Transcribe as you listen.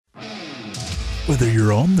Whether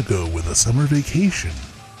you're on the go with a summer vacation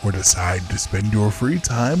or decide to spend your free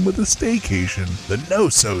time with a staycation, the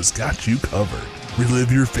No-So's got you covered.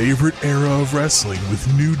 Relive your favorite era of wrestling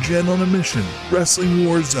with New Gen on a Mission, Wrestling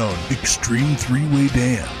Warzone, Extreme 3-Way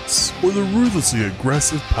Dance, or the Ruthlessly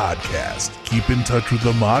Aggressive Podcast. Keep in touch with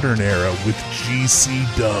the modern era with GC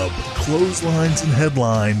Dub, Clotheslines and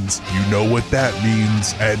Headlines, you know what that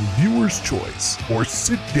means, and Viewer's Choice. Or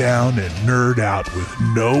sit down and nerd out with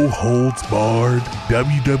No Holds Barred,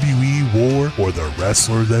 WWE War, or The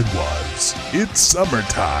Wrestler That Was. It's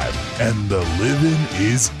summertime, and the living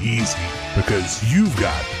is easy. Because you've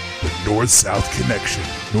got the North-South Connection,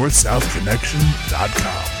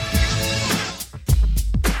 northsouthconnection.com.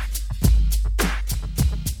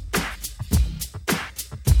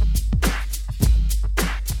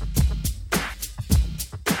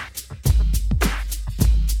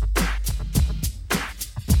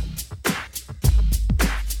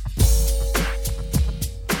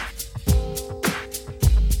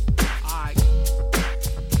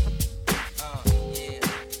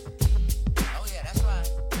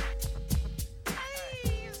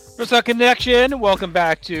 North-South Connection. Welcome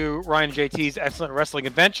back to Ryan and JT's Excellent Wrestling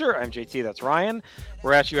Adventure. I'm JT, that's Ryan.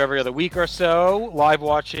 We're at you every other week or so, live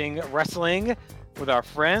watching wrestling with our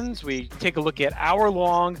friends. We take a look at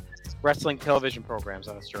hour-long wrestling television programs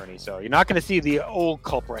on this journey. So you're not going to see the old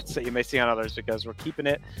culprits that you may see on others because we're keeping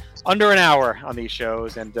it under an hour on these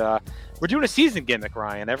shows. And we're doing a season gimmick,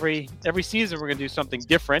 Ryan. Every season we're going to do something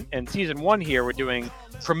different. And season 1 here, we're doing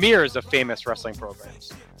premieres of famous wrestling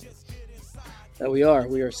programs. We are.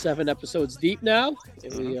 We are 7 episodes deep now,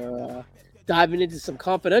 and we are diving into some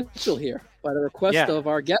Confidential here by the request of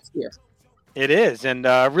our guest here. It is. And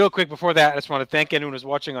real quick before that, I just want to thank anyone who's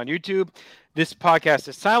watching on YouTube. This podcast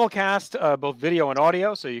is simulcast, both video and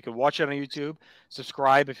audio, so you can watch it on YouTube.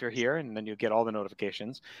 Subscribe if you're here, and then you'll get all the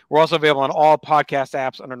notifications. We're also available on all podcast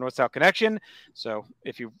apps under North-South Connection, so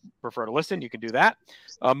if you prefer to listen, you can do that.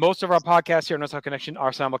 Most of our podcasts here on North-South Connection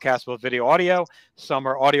are simulcast, both video audio. Some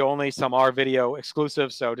are audio only, some are video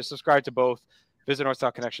exclusive, so just subscribe to both. Visit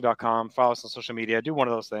northsouthconnection.com, follow us on social media, do one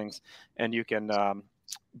of those things, and you can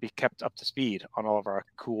be kept up to speed on all of our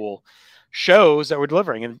cool shows that we're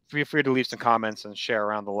delivering, and feel free to leave some comments and share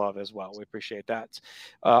around the love as well. We appreciate that.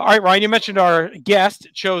 All right, Ryan, you mentioned our guest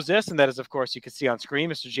chose this, and that is, of course, you can see on screen,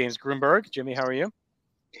 Mr. James Gruenberg. Jimmy, how are you?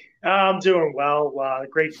 I'm doing well.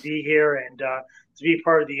 Great to be here and to be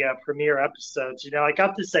part of the premiere episodes. You know, I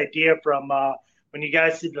got this idea from when you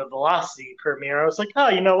guys did the Velocity premiere. I was like, oh,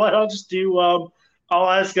 you know what? I'll just do. I'll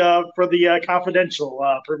ask for the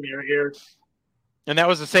Confidential premiere here. And that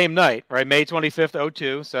was the same night, right? May 25th,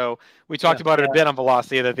 02. So we talked about it a bit on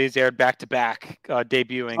Velocity, that these aired back-to-back,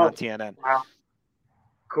 debuting on TNN. Wow.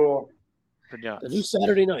 Cool. The new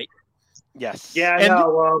Saturday night. Yes. Yeah, I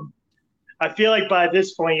know. I feel like by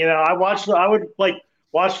this point, you know, I would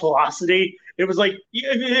watch Velocity. It was like,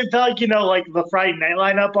 it felt like, you know, like the Friday night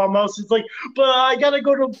lineup almost. It's like, but I gotta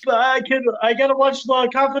watch the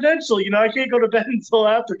Confidential. You know, I can't go to bed until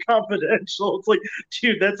after Confidential. It's like,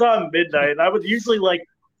 dude, that's on midnight. And I would usually like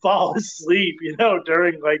fall asleep, you know,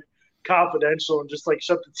 during like Confidential and just like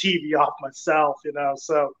shut the TV off myself, you know.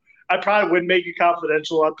 So I probably wouldn't make a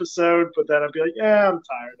Confidential episode, but then I'd be like, yeah, I'm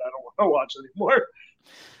tired. I don't want to watch anymore.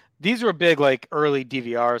 These were big, like, early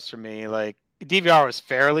DVRs for me. Like, DVR was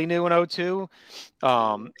fairly new in 02.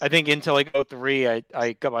 I think until like 03,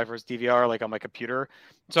 I got my first DVR like on my computer.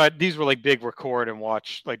 So these were like big record and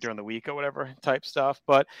watch like during the week or whatever type stuff.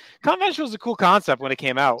 But Convention was a cool concept when it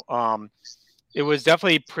came out. It was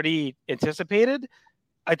definitely pretty anticipated.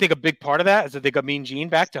 I think a big part of that is that they got Mean Gene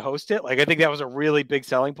back to host it. Like, I think that was a really big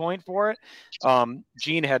selling point for it.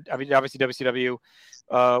 Gene had, I mean, obviously WCW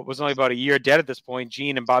was only about a year dead at this point.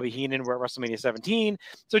 Gene and Bobby Heenan were at WrestleMania 17.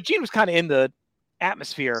 So Gene was kind of in the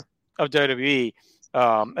atmosphere of WWE.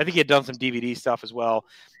 I think he had done some DVD stuff as well.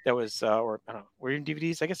 That was, or I don't know, were you in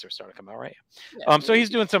DVDs? I guess they're starting to come out, right? Yeah. So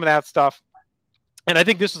he's doing some of that stuff. And I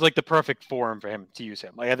think this was like the perfect forum for him to use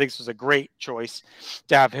him. Like, I think this was a great choice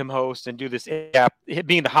to have him host and do this.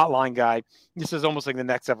 Being the hotline guy, this is almost like the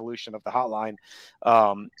next evolution of the hotline.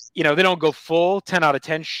 You know, they don't go full 10 out of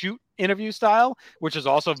 10 shoot interview style, which is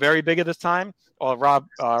also very big at this time. Rob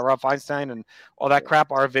Feinstein and all that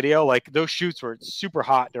crap, our video, like those shoots were super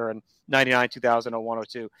hot during 99, 2000, 01,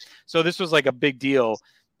 02. So this was like a big deal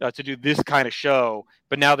to do this kind of show,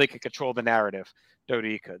 but now they could control the narrative.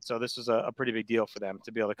 WWE could. So this was a pretty big deal for them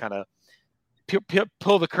to be able to kind of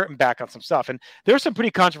pull the curtain back on some stuff. And there are some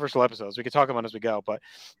pretty controversial episodes we could talk about as we go. But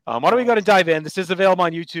why don't we go and dive in? This is available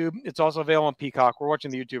on YouTube. It's also available on Peacock. We're watching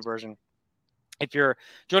the YouTube version. If you're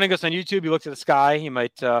joining us on YouTube, you look to the sky, you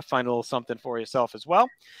might find a little something for yourself as well.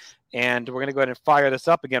 And we're going to go ahead and fire this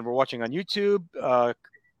up. Again, we're watching on YouTube,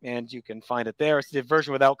 and you can find it there. It's the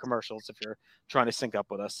version without commercials if you're trying to sync up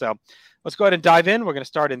with us. So let's go ahead and dive in. We're going to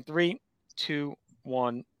start in 3, 2,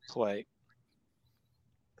 1, play.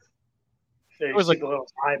 It was like a little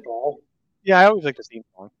eyeball. Yeah, I always like the theme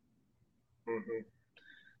song. Mm-hmm.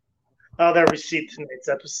 Oh, there we see tonight's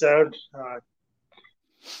episode.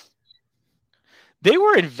 They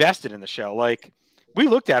were invested in the show. Like, we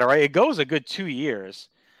looked at it, right? It goes a good 2 years.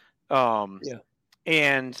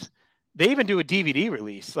 And they even do a DVD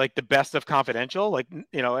release, like the best of Confidential, like,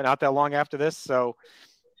 you know, not that long after this. So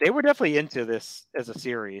they were definitely into this as a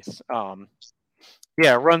series.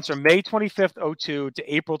 It runs from May 25th, 2002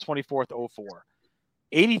 to April 24th, 2004.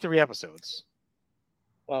 83 episodes.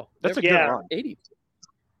 Wow. That's a good run. 80.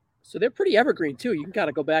 So they're pretty evergreen, too. You can kind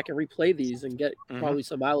of go back and replay these and get probably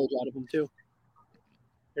some mileage out of them, too.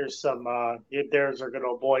 There's some, there's our good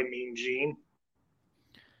old boy, Mean Gene.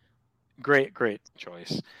 Great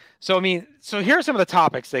choice. So, I mean, here are some of the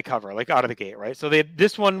topics they cover, like out of the gate, right? So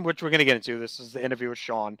this one, which we're going to get into, this is the interview with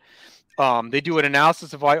Shawn. They do an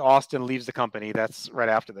analysis of why Austin leaves the company. That's right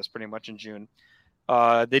after this, pretty much in June.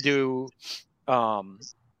 They do the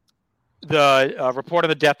report on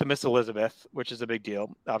the death of Miss Elizabeth, which is a big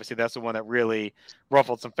deal. Obviously, that's the one that really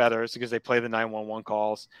ruffled some feathers because they play the 911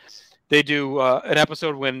 calls. They do an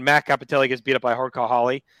episode when Matt Capitelli gets beat up by Hardcore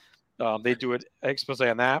Holly. They do an expose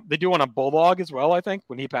on that. They do one on Bulldog as well, I think,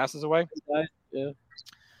 when he passes away. Yeah.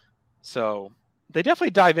 So they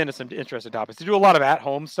definitely dive into some interesting topics. They do a lot of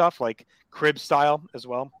at-home stuff, like crib style as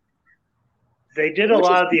well. They did a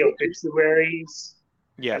lot of the obituaries.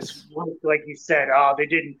 Yes. Like you said, they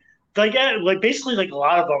didn't like basically like a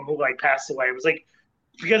lot of them who like passed away. It was like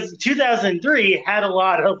because 2003 had a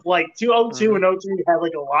lot of like 2002 and 2003 had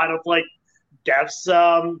like a lot of like deaths.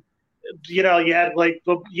 You know, you had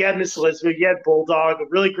Miss Elizabeth, you had Bulldog, a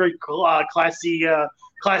really great classy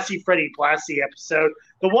Freddie Blassie episode.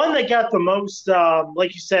 The one that got the most,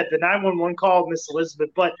 like you said, the 911 call of Miss Elizabeth.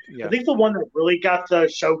 But I think the one that really got the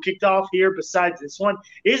show kicked off here, besides this one,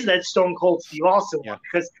 is that Stone Cold Steve Austin one,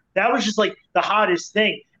 because that was just like the hottest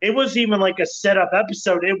thing. It wasn't even like a setup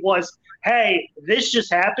episode. It was, hey, this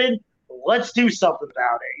just happened. Let's do something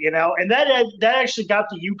about it, you know. And that actually got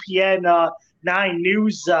the UPN 9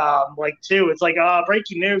 News too. It's like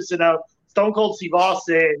breaking news, Stone Cold Steve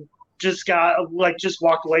Austin just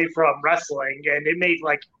walked away from wrestling, and it made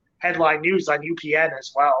like headline news on UPN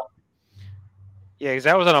as well. Yeah, because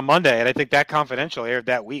that was on a Monday, and I think that Confidential aired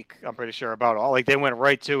that week. I'm pretty sure about all. Like they went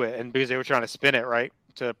right to it, and because they were trying to spin it right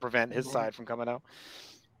to prevent his side from coming out.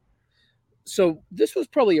 So this was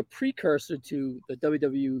probably a precursor to the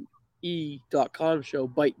WWE.com show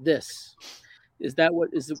Bite This. Was that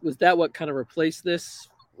what kind of replaced this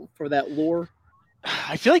for that lore?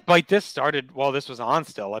 I feel like Bite This started while this was on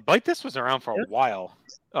still. Like Bite This was around for a while.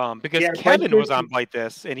 Because Kevin was on Bite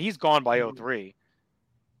This and he's gone by 2003.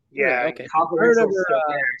 Yeah, okay. I remember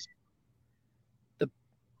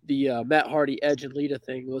the Matt Hardy, Edge, and Lita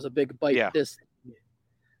thing was a big Bite This.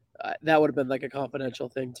 That would have been like a Confidential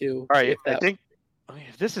thing too. All right, I think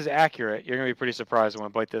if this is accurate, you're gonna be pretty surprised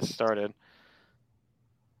when Bite This started.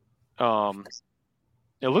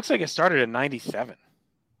 It looks like it started in 97.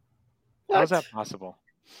 How is that possible?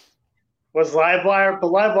 Was Livewire?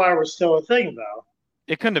 But Livewire was still a thing, though.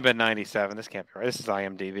 It couldn't have been 97. This can't be right. This is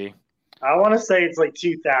IMDb. I want to say it's like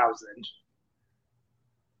 2000.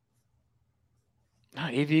 No,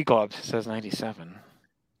 AV Globe says 97.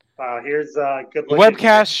 Here's a good look. A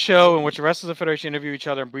webcast show in which the wrestlers of the Federation interview each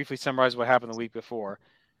other and briefly summarize what happened the week before.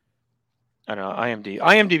 I don't know.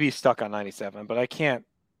 IMDb stuck on 97, but I can't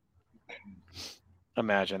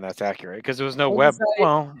imagine that's accurate because there was no web.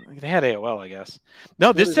 Well, they had AOL, I guess.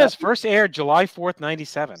 No, this says first aired July 4th,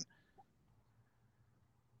 97.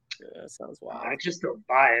 Yeah, that sounds wild. I just don't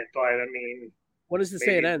buy it, but I mean, what does it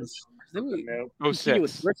say it ends? Oh,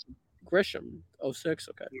 06. Grisham. 06,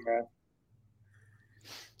 okay. Yeah.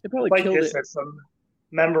 They probably like killed this it. Has some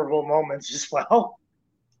memorable moments as well.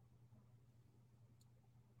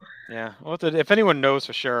 Yeah. Well, if anyone knows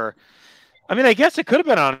for sure, I mean, I guess it could have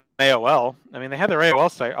been on AOL. I mean, they had their AOL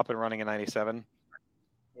site up and running in 97.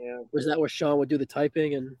 Yeah. Was that where Shawn would do the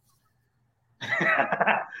typing and?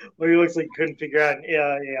 Well, he looks like he couldn't figure out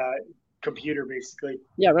computer basically.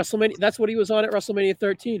 Yeah, WrestleMania. That's what he was on at WrestleMania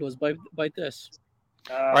 13. Was Bite This.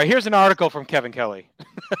 All right, here's an article from Kevin Kelly,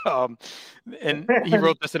 and he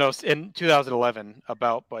wrote this in 2011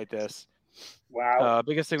 about Bite This. Wow.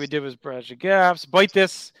 Biggest thing we did was bridge the gaps. Bite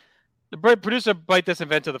This The producer Bite This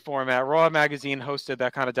invented the format. Raw Magazine hosted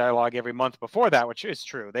that kind of dialogue every month before that, which is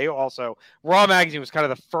true. They also Raw Magazine was kind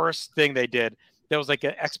of the first thing they did. That was like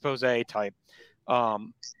an expose type.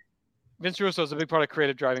 Vince Russo is a big part of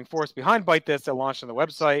creative driving force behind Bite This that launched on the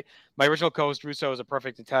website. My original co-host Russo is a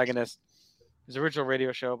perfect antagonist. His original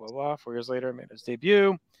radio show, blah, blah, 4 years later, made his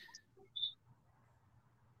debut.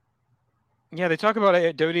 Yeah, they talk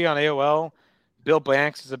about Dodie on AOL. Bill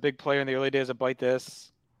Banks is a big player in the early days of Bite This.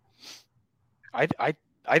 I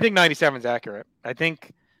think 97 is accurate. I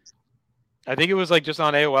think it was like just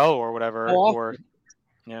on AOL or whatever. Oh, or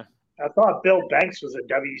yeah. I thought Bill Banks was a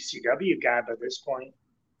WCW guy by this point.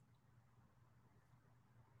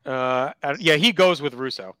 Yeah, he goes with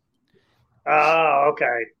Russo. Oh,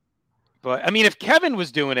 okay. But I mean, if Kevin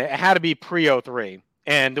was doing it, it had to be pre-03.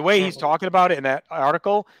 And the way he's talking about it in that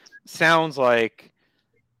article sounds like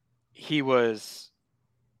he was,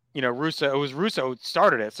 Russo. It was Russo who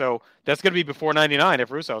started it, so that's going to be before 99 if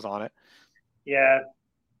Russo's on it. Yeah.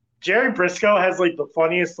 Jerry Briscoe has like the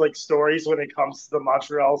funniest like stories when it comes to the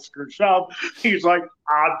Montreal Screwjob. He's like,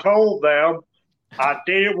 I told them I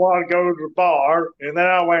didn't want to go to the bar, and then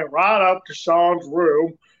I went right up to Sean's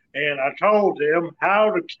room and I told him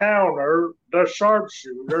how to counter the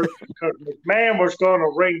sharpshooter because McMahon was going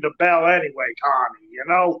to ring the bell anyway, Connie.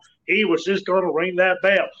 He was just going to ring that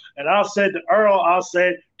bell. And I said to Earl,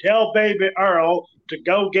 tell baby Earl to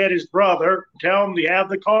go get his brother, tell him to have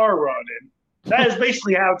the car running. That is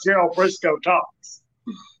basically how Gerald Briscoe talks.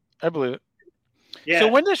 I believe it. Yeah. So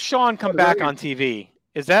when does Shawn come back on TV?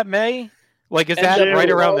 Is that May? Like, is that right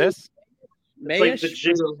around this? May-ish? Like the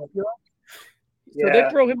So they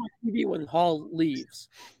throw him on TV when Hall leaves.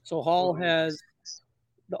 So Hall has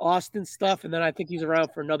the Austin stuff, and then I think he's around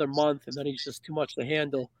for another month, and then he's just too much to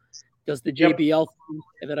handle. Does the JBL thing,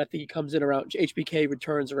 and then I think he comes in around HBK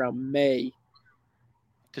returns around May.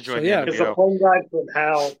 To join It's a phone guy from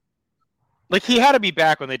Hell. Like, he had to be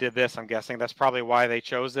back when they did this, I'm guessing. That's probably why they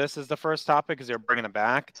chose this as the first topic, because they're bringing him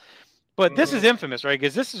back. But this is infamous, right?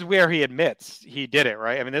 Because this is where he admits he did it,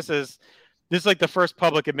 right? I mean, this is like the first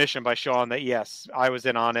public admission by Shawn that, yes, I was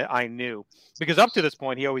in on it. I knew. Because up to this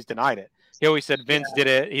point, he always denied it. He always said, Vince did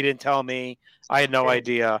it. He didn't tell me. I had no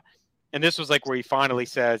idea. And this was like where he finally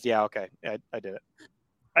says, yeah, okay, I did it.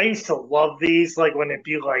 I used to love these, like when it'd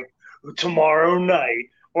be like tomorrow night,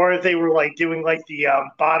 or if they were like doing like the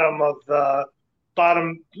bottom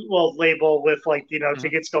label with like,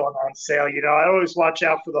 tickets going on sale. I always watch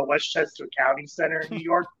out for the Westchester County Center in New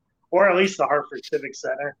York, or at least the Hartford Civic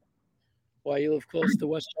Center. Why, you live close to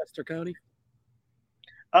Westchester County?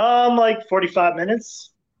 Like 45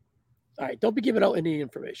 minutes. All right, don't be giving out any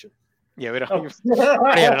information. Yeah, we don't.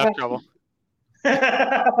 I had enough trouble.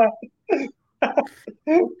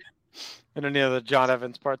 And then the John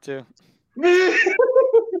Evans part 2.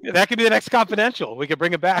 That could be the next Confidential. We could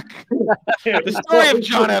bring it back. The story of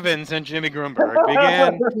John Evans and Jimmy Gruenberg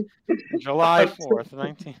began July 4th,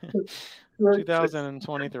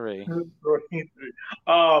 2023.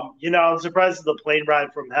 I'm surprised at the plane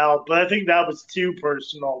ride from Hell, but I think that was too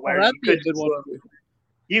personal. Where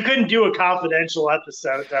you couldn't do a Confidential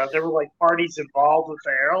episode, though. There were like parties involved with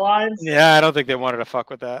the airlines. Yeah, I don't think they wanted to fuck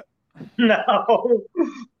with that. No.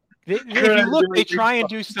 If you look, they try and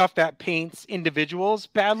do stuff that paints individuals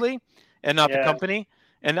badly and not the company.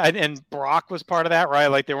 And Brock was part of that, right?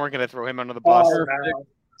 Like, they weren't going to throw him under the bus. Oh, no.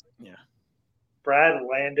 Yeah. Brad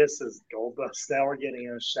Landis is Goldust. Now we're getting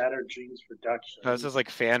a Shattered Dreams production. This is like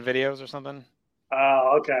fan videos or something?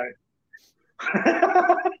 Oh, okay.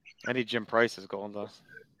 I need Jim Price as Goldust.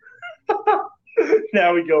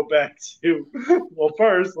 Now we go back to, well,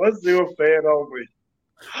 first, let's do a fan only.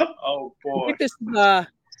 Oh, boy. I think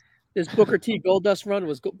this Booker T Goldust run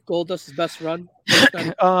was Goldust's best run.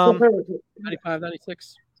 95,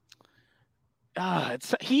 96.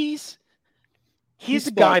 He's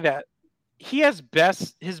a guy that he has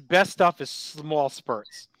his best stuff is small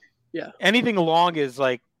spurts. Yeah. Anything long is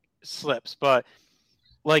like slips, but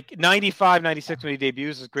like 95, 96 when he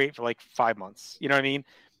debuts is great for like 5 months. You know what I mean?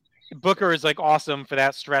 Booker is like awesome for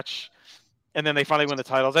that stretch. And then they finally win the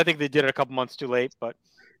titles. I think they did it a couple months too late, but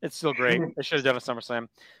it's still great. They should have done a SummerSlam.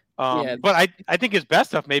 But I think his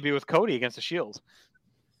best stuff maybe with Cody against the Shield.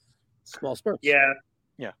 Small spurts. Yeah.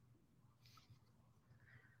 Yeah.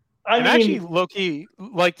 I actually low-key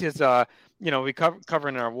liked his, we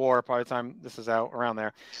covering our war by the time this is out around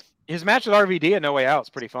there. His match with RVD at No Way Out is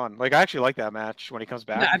pretty fun. Like, I actually like that match when he comes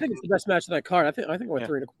back. Yeah, I think it's the best match of that card. I think we're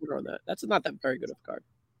 3 1/4 on that. That's not that very good of a card.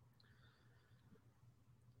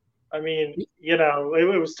 I mean,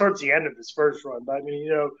 it was towards the end of his first run. But I mean,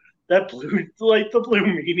 that blue, like the blue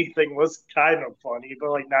meanie thing was kind of funny,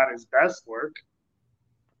 but like not his best work.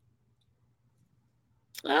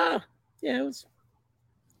 Yeah, it was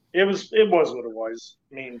It was what it was.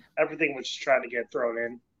 I mean, everything was just trying to get thrown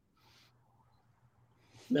in.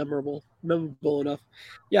 memorable enough.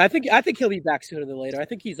 Yeah, I think he'll be back sooner than later. I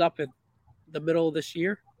think he's up in the middle of this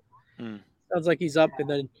year. Sounds like he's up, and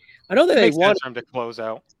then I know that It makes sense for him to close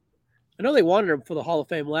out. I know they wanted him for the Hall of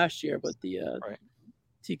Fame last year, but the Right.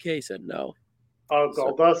 TK said no. Oh,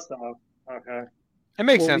 Goldust stuff. Okay. It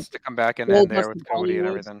makes sense to come back and end there with Cody and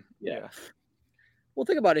everything. Yeah. Well,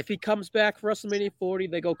 think about it. If he comes back for WrestleMania 40,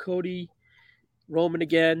 they go Cody, Roman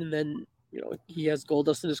again, and then he has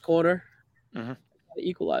Goldust in his corner. Mm-hmm.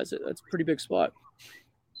 Equalize it. That's a pretty big spot.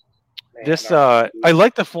 Man, I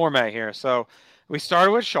like the format here. So we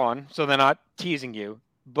started with Shawn, so they're not teasing you,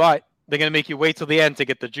 but they're gonna make you wait till the end to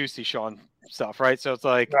get the juicy Shawn stuff, right? So it's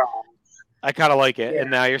like I kind of like it. Yeah.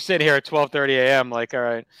 And now you're sitting here at 12:30 a.m. Like, all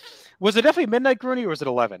right. Was it definitely midnight, Grooney, or was it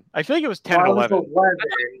 11? I feel like it was 10 or 11.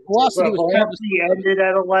 Velocity ended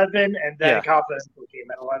at 11, and then Confidential came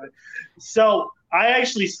at 11. So I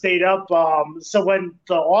actually stayed up. So when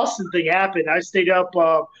the Austin thing happened, I stayed up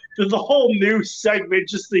through the whole news segment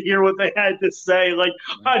just to hear what they had to say, like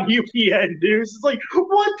on UPN News. It's like,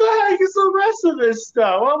 what the heck is the rest of this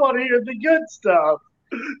stuff? I want to hear the good stuff.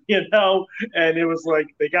 And it was like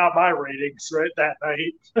they got my ratings right that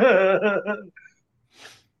night.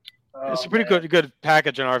 It's a pretty good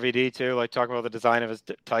package on RVD too, like talking about the design of his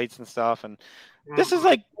tights and stuff. And this is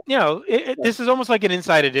like, this is almost like an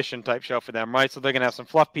inside edition type show for them, right? So they're gonna have some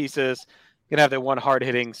fluff pieces, gonna have their one hard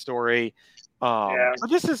hitting story. But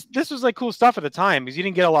this was like cool stuff at the time because you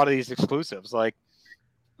didn't get a lot of these exclusives, like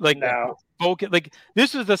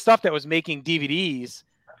this was the stuff that was making DVDs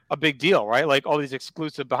a big deal, right? Like all these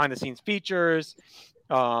exclusive behind the scenes features,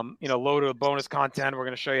 load of bonus content. We're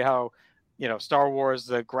going to show you how, Star Wars,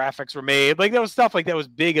 the graphics were made. Like that was stuff like that was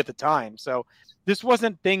big at the time. So this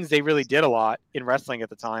wasn't things they really did a lot in wrestling at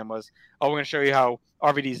the time was, we're going to show you how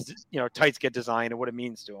RVD's, tights get designed and what it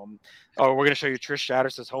means to them. We're going to show you Trish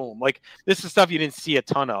Stratus' home. Like this is stuff you didn't see a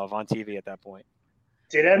ton of on TV at that point.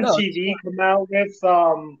 Did MTV come out with,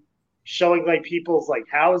 showing like people's like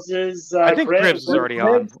houses? I think Cribs is already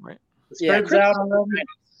on. Right? Cribs out already?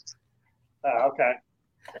 Oh, okay.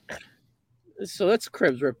 So that's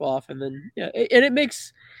Cribs ripoff, and then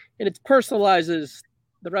it personalizes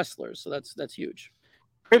the wrestlers, so that's huge.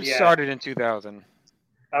 Cribs started in 2000.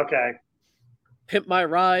 Okay. Pimp My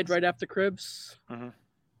Ride right after Cribs. Mm-hmm.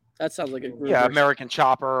 That sounds like a group. Yeah, American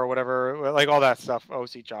Chopper or whatever, like all that stuff.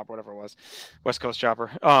 OC Chopper, whatever it was, West Coast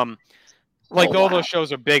Chopper. All those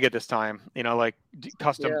shows are big at this time, like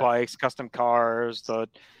custom bikes, custom cars, the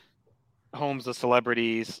homes of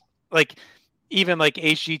celebrities, like even like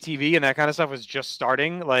HGTV and that kind of stuff was just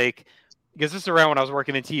starting. Like, because this is around when I was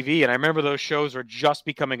working in TV, and I remember those shows were just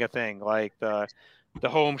becoming a thing. Like the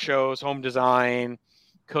home shows, home design,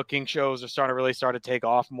 cooking shows are starting to take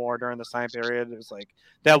off more during this time period. It was like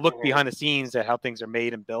that look behind the scenes at how things are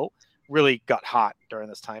made and built really got hot during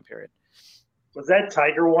this time period. Was that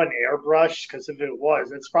Tiger one airbrush? Because if it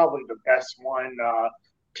was, it's probably the best one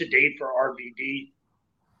to date for RVD.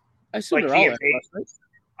 I assume they're all airbrush, right?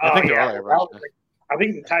 I think they're all airbrush. I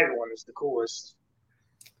think the Tiger one is the coolest.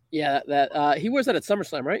 Yeah, that he wears that at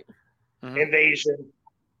SummerSlam, right? Mm-hmm. Invasion.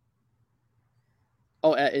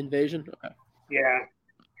 Oh, at Invasion? Okay. Yeah.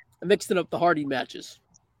 I mixed it up the Hardy matches.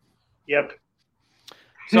 Yep.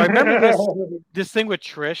 So I remember this thing with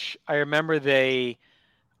Trish. I remember they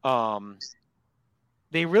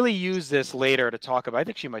really used this later to talk about. I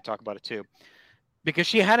think she might talk about it too, because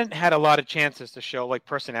she hadn't had a lot of chances to show like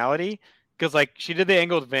personality. Because like she did the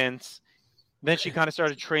angle with Vince, then she kind of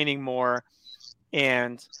started training more,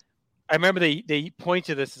 and I remember they point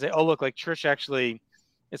to this and say, "Oh, look, like Trish actually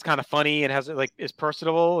is kind of funny and is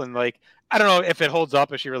personable," and like I don't know if it holds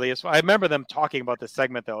up if she really is. I remember them talking about this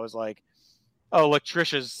segment though. It was like, "Oh, look,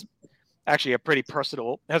 Trish is actually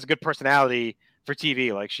has a good personality for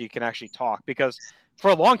TV. Like she can actually talk." Because for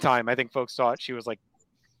a long time, I think folks thought she was like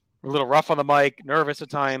a little rough on the mic, nervous at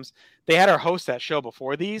times. They had her host that show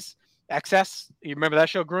before these. Excess, you remember that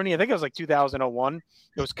show, Grooney? I think it was like 2001.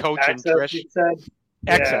 It was Coach and Trish.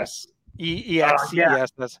 Excess,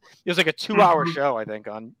 EXCES. It was like a 2-hour show, I think,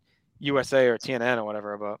 on USA or TNN or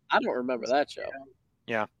whatever. But I don't remember that show.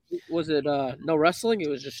 Yeah, was it no wrestling? It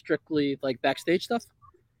was just strictly like backstage stuff.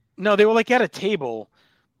 No, they were like at a table.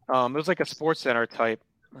 It was like a Sports Center type.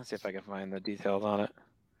 Let's see if I can find the details on it.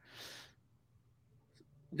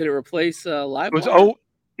 Did it replace Live?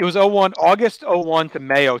 It was August 01 to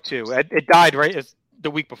May 02. It died right the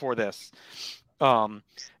week before this.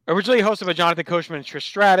 Originally hosted by Jonathan Coachman and Trish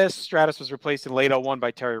Stratus. Stratus was replaced in late 01 by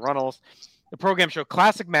Terry Runnels. The program showed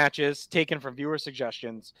classic matches taken from viewer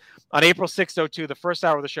suggestions. On April 6, 2002, the first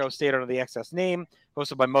hour of the show stayed under the XS name,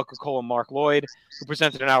 hosted by Michael Cole and Mark Lloyd, who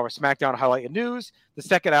presented an hour of SmackDown highlight and news. The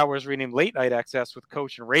second hour was renamed Late Night XS with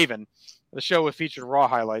Coach and Raven. The show featured Raw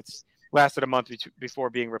highlights, lasted a month before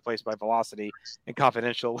being replaced by Velocity, and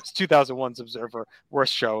Confidential was 2001's Observer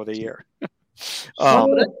Worst Show of the Year.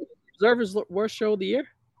 Observer's Worst Show of the Year?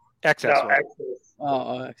 XS. No,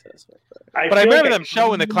 XS. XS. But I remember them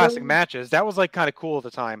showing the classic matches. That was like kind of cool at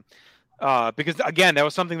the time. Because again, that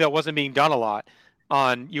was something that wasn't being done a lot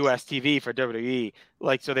on US TV for WWE.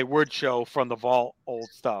 Like, so they would show from the vault old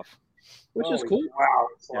stuff. Which is cool. Wow,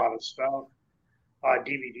 it's a lot of stuff.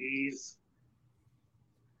 DVDs.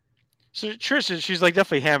 So Trish, she's like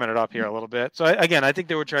definitely hamming it up here a little bit. So I think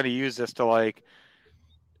they were trying to use this to like,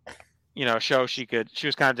 show she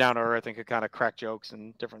was kind of down to earth and could kind of crack jokes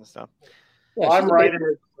and different stuff. Yeah, I'm right.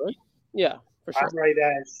 Yeah, for sure. I'm right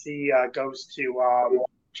as she goes to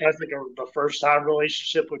she has like the first time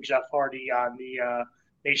relationship with Jeff Hardy on the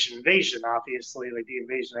Nation Invasion, obviously, like the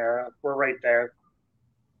Invasion era. We're right there.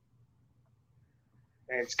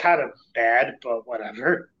 And it's kind of bad, but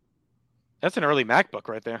whatever. That's an early MacBook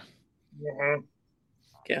right there. Mm-hmm.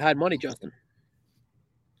 Can't hide money, Justin.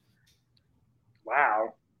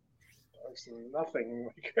 Wow. There's nothing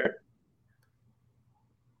like her.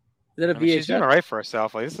 Is that a VHS? She's doing all right for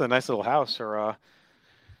herself. Like, this is a nice little house for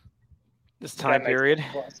this time period.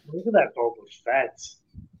 Look at that Boba Fett.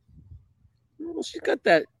 Well, she's got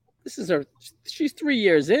that. She's 3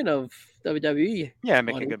 years in of WWE. Yeah,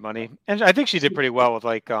 making good money. And I think she did pretty well with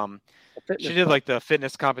like she did like the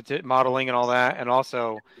fitness modeling and all that, and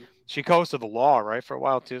also she hosted The Law, right, for a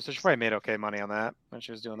while too. So she probably made okay money on that when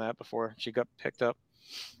she was doing that before she got picked up.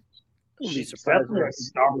 She's definitely a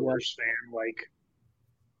Star Wars fan, like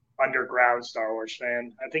underground Star Wars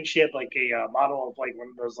fan. I think she had like a model of like one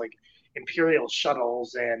of those like Imperial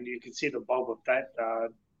shuttles, and you can see the Boba Fett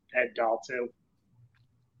head doll too.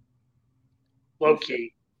 Low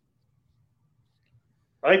key.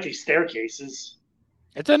 I like these staircases.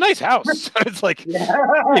 It's a nice house. It's like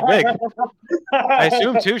pretty big. I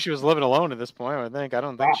assume too she was living alone at this point. I think. I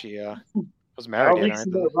don't think she was married yet. I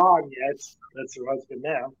don't think she's wrong yet. That's her husband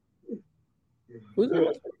now. Who's her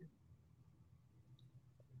husband?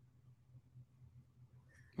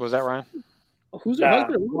 Was that Ryan? Who's her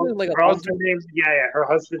husband? Like her husband's name, her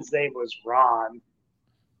husband's name was Ron.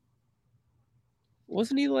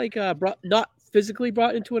 Wasn't he like not physically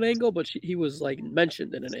brought into an angle, but he was like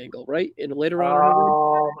mentioned in an angle, right? And later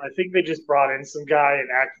on, I think they just brought in some guy and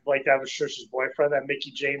acted like that was Trish's boyfriend that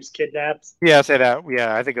Mickey James kidnapped. Yeah, I say that.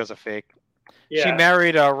 Yeah, I think it was a fake. Yeah. She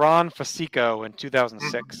married Ron Fasico in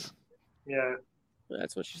 2006. Yeah,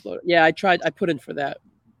 that's when she's loaded. Yeah, I put in for that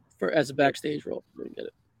as a backstage role. Didn't get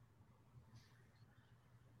it.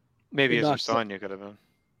 Maybe as her son, you could have been.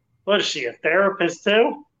 What is she, a therapist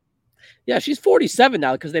too? Yeah, she's 47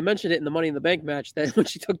 now because they mentioned it in the Money in the Bank match that when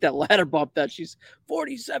she took that ladder bump that she's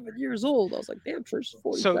 47 years old. I was like, damn, Trish,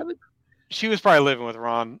 47? So she was probably living with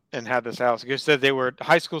Ron and had this house. Because said they were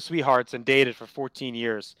high school sweethearts and dated for 14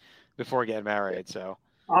 years before getting married. So.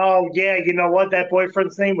 Oh, yeah, you know what? That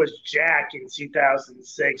boyfriend's name was Jack in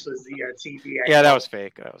 2006 was the TV. Yeah, that was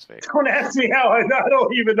fake. Don't ask me how. I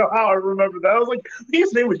don't even know how I remember that. I was like,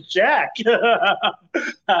 his name was Jack. You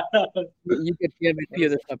get the MVP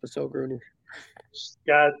of this episode, Gruner. She's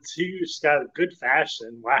got a good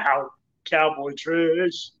fashion. Wow. Cowboy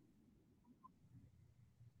Trish.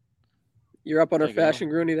 You're up on her fashion,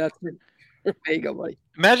 Gruny. That's there you go, buddy.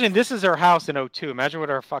 Imagine this is her house in 2002. Imagine what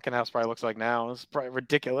her fucking house probably looks like now. It's probably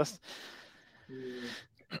ridiculous.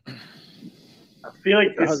 I feel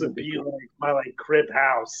like this would be like my crib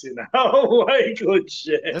house, like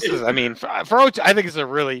legit. This is, I mean, for 2002, I think it's a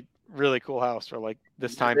really, really cool house for like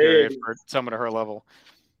this time period for someone at her level.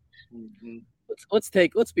 Mm-hmm.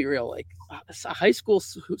 Let's be real. Like a high school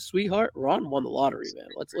sweetheart, Ron won the lottery, man.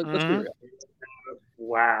 Let's be real.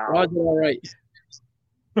 Wow. Ron did all right.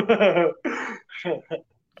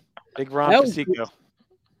 Big Ron Fasico.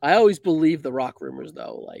 I always believe the Rock rumors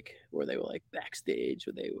though, like where they were like backstage,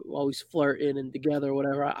 where they were always flirting and together or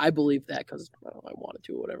whatever. I believe that because I wanted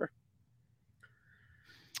to or whatever.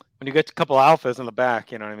 When you get a couple alphas in the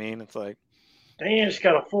back, you know what I mean? It's like, dang, she's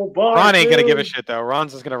got a full bar. Ron ain't gonna give a shit though.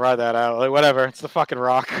 Ron's just gonna ride that out. Like whatever, it's the fucking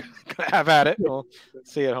Rock. Have at it. We'll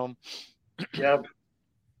see you at home. Yep. A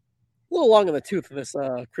little long in the tooth for this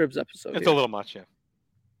Cribs episode. It's a little much, yeah.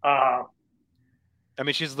 I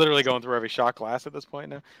mean, she's literally going through every shot glass at this point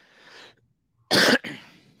now.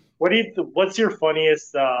 What's your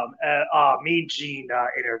funniest Mean Gene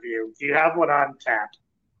interview? Do you have one on tap?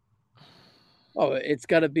 Oh, it's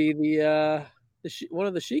got to be the one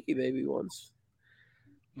of the Sheiky baby ones.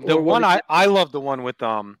 The Or one what I love the one with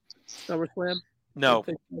SummerSlam. no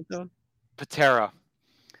Patera.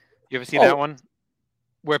 You ever see Oh. that one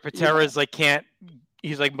where Patera is like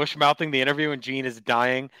he's like mush mouthing the interview and Gene is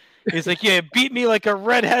dying. He's like, yeah, beat me like a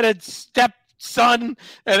redheaded stepson,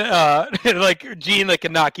 and like Gene like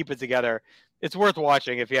cannot keep it together. It's worth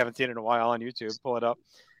watching if you haven't seen it in a while on YouTube. Pull it up.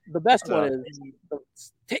 The best one is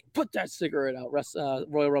put that cigarette out.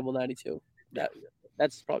 Royal Rumble '92.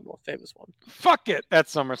 That's probably the most famous one. Fuck it.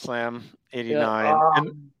 That's SummerSlam '89,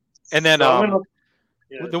 Yeah. and then So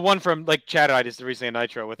the one from like Chad and I just recently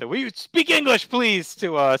Nitro with it. Will you speak English, please?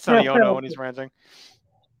 To Sonny Ono when he's ranting.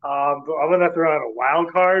 I'm gonna throw out a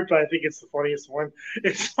wild card, but I think it's the funniest one.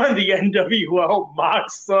 It's when the NWO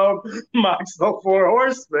mocks the Four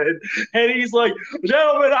Horsemen, and he's like,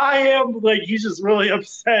 "Gentlemen, I am," like he's just really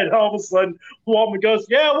upset. All of a sudden, Waltman goes,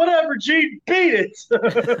 "Yeah, whatever, Gene, beat it.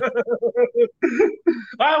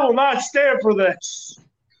 I will not stand for this."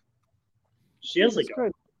 She has like,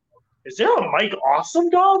 is there a Mike Awesome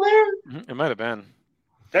doll there? It might have been.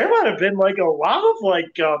 There might have been like a lot of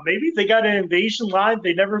maybe they got an invasion line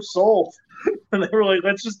they never sold, and they were like,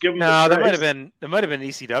 let's just give them. No, there might have been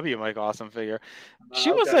ECW Mike Awesome figure. She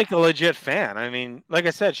was like a legit fan. I mean, like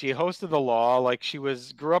I said, she hosted the Law. Like she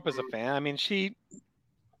grew up as a fan. I mean, she.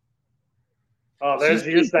 Oh,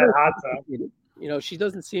 here's that hot tub. You know, she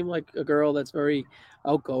doesn't seem like a girl that's very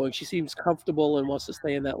outgoing. She seems comfortable and wants to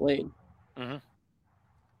stay in that lane. Mm-hmm.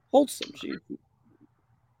 Wholesome.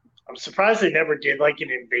 I'm surprised they never did like an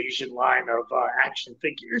invasion line of action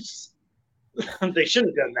figures. They should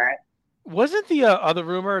have done that. Wasn't the other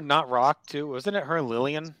rumor not Rock too? Wasn't it her and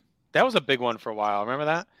Lillian? That was a big one for a while. Remember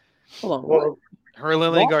that? Hold on. Well, her and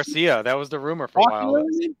Lillian Garcia. That was the rumor for a while.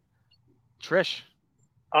 Lillian? Trish.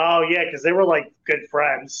 Oh yeah, because they were like good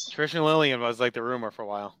friends. Trish and Lillian was like the rumor for a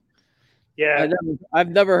while. Yeah, I've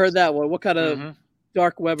never heard that one. What kind of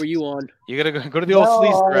dark web are you on? You gotta go to the old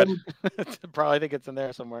sleaze thread. Probably think it's in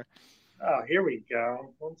there somewhere. Oh, here we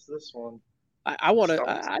go. What's this one? I want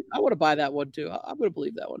to buy that one too. I'm going to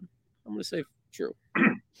believe that one. I'm going to say true. I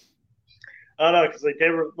don't know because like they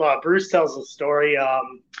were. Bruce tells a story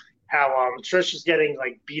how Trish was getting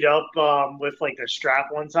like beat up with like a strap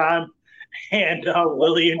one time, and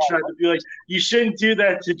Lillian tried to be like, "You shouldn't do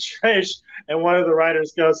that to Trish," and one of the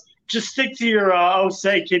writers goes, "Just stick to your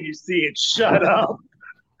say, can you see it? Shut up."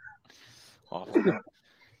 Awful.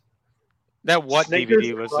 That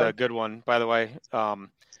DVD was a good one, by the way.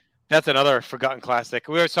 That's another forgotten classic.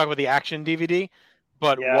 We always talk about the action DVD,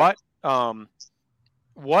 but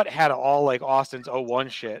what had all like Austin's 01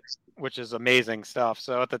 shit, which is amazing stuff.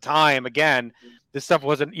 So at the time, again, this stuff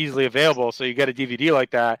wasn't easily available. So you get a DVD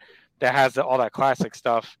like that has all that classic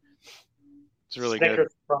stuff. It's really good.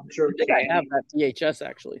 I think I have that VHS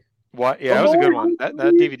actually. What? Yeah, that was a good one. That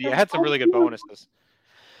DVD it had some really good bonuses.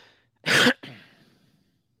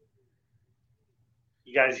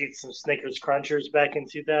 You guys eat some Snickers Crunchers back in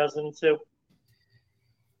 2002?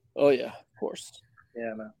 Oh yeah, of course.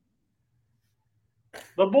 Yeah, man.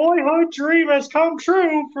 The boyhood dream has come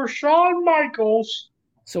true for Shawn Michaels.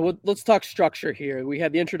 So let's talk structure here. We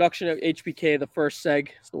had the introduction of HBK, the first seg.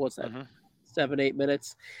 So what's that? 7-8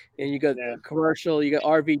 minutes, and you got commercial. You got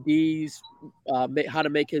RVD's how to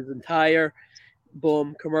make his entire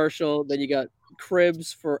boom commercial. Then you got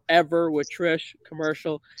Cribs Forever with Trish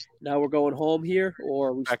commercial. Now we're going home here, or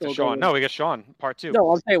are we back still to Shawn? going? No, we got Shawn part 2.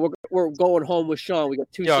 No, I'm saying we're going home with Shawn. We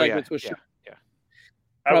got two segments with Shawn. Yeah.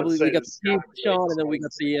 Probably we got the team with Shawn, and then we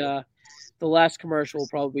got the last commercial will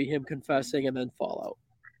probably be him confessing, and then Fallout.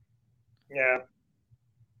 Yeah.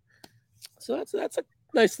 So that's a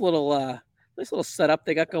nice little setup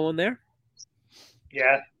they got going there.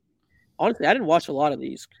 Yeah. Honestly, I didn't watch a lot of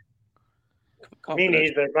these. Me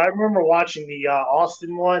neither. But I remember watching the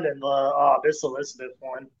Austin one and the Miss Elizabeth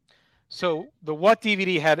one. So the What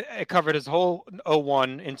DVD it covered his whole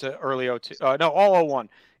 01 into early 02. No, all 01.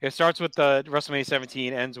 It starts with the WrestleMania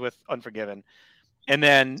 17, ends with Unforgiven. And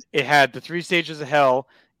then it had the 3 Stages of Hell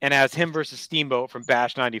and has him versus Steamboat from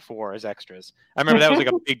Bash 94 as extras. I remember that was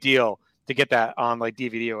like a big deal to get that on like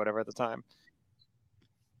DVD or whatever at the time.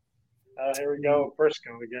 Here we go. First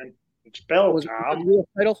go again. It's Bell Tom.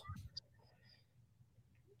 Title?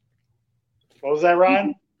 What was that,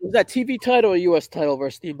 Ryan? Was that TV title or U.S. title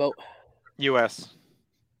versus Steamboat? U.S.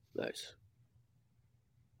 Nice.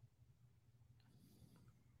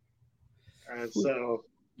 So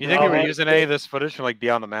you think they were using any of this footage from like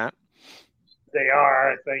Beyond the Mat? They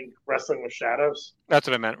are, I think, Wrestling with Shadows. That's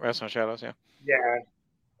what I meant. Wrestling with Shadows, yeah. Yeah,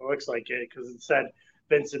 it looks like it because it said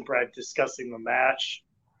Vince and Brett discussing the match.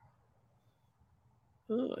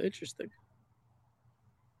 Oh, interesting.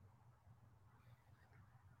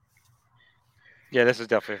 Yeah, this is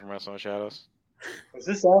definitely from Wrestling with Shadows. Was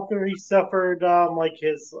this after he suffered like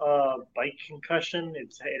his bike concussion?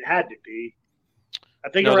 It had to be. I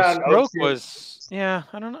think No, the around stroke 02. was. Yeah,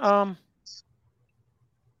 I don't know.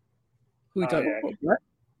 Who you talking yeah. about? What?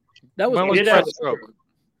 That was When He was did have Brett's a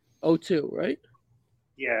stroke? 02, right?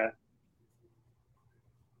 Yeah.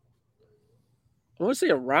 I want to say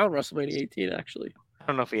around WrestleMania 18, actually. I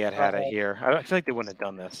don't know if he had it here. I feel like they wouldn't have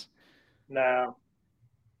done this. No.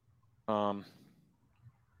 So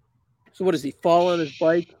what does he fall on his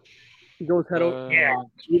bike? He goes head over. Yeah.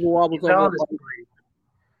 Evil wobbles He fell over on the his bike.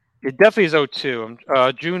 It definitely is 02.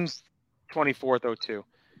 June 24th, 02.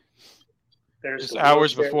 There's Just the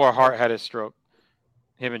hours wheelchair. before Hart had his stroke.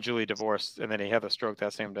 Him and Julie divorced, and then he had the stroke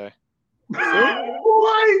that same day.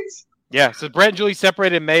 What? Yeah, so Brett and Julie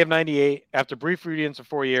separated in May of 98. After brief reunions for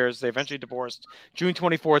 4 years, they eventually divorced June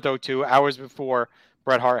 24th, 02, hours before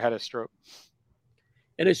Bret Hart had his stroke.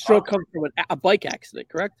 And his stroke comes from a bike accident,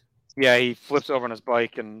 correct? Yeah, he flips over on his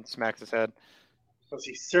bike and smacks his head. Because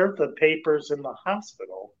he served the papers in the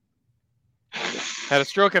hospital. Had a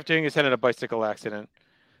stroke after hitting his head in a bicycle accident.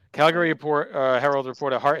 Calgary Herald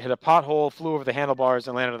reported Hart hit a pothole, flew over the handlebars,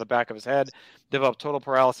 and landed on the back of his head. Developed total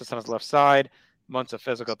paralysis on his left side. Months of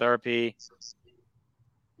physical therapy.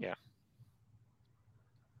 Yeah.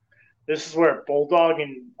 This is where Bulldog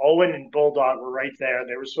and Owen and Bulldog were right there.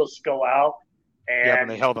 They were supposed to go out, and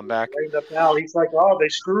they held him back. Right up now, he's like, "Oh, they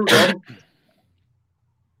screwed him."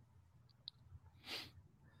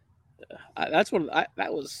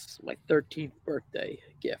 That was my 13th birthday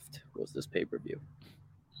gift. Was this pay-per-view?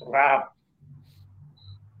 Wow.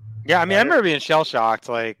 Yeah, I mean, I remember being shell shocked,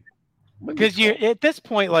 like, because you at this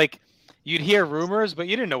point, like, you'd hear rumors, but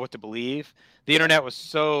you didn't know what to believe. The internet was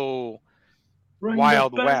so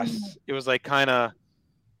Wild West. It was like kind of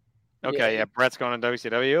okay, yeah, Brett's going to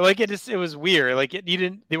WCW. Like it was weird. Like you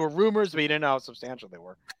didn't. There were rumors, but you didn't know how substantial they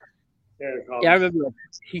were. Yeah, I remember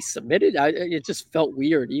he submitted. It just felt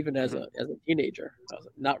weird, even as a teenager. I was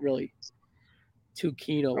not really too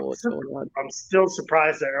keen on what's going on. I'm still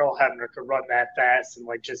surprised that Earl Hebner could run that fast and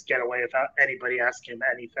like just get away without anybody asking him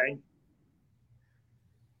anything.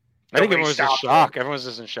 I think everyone was in shock. Everyone was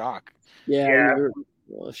just in shock. Yeah.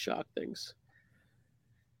 Shock things.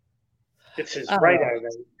 It's his right eye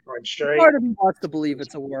going straight. Part of me wants to believe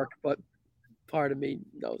it's a work, but part of me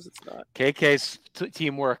knows it's not. KK's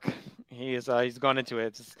teamwork. He's gone into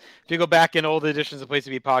it. If you go back in old editions of Place to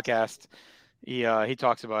Be podcast, he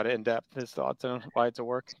talks about it in depth. His thoughts on why it's a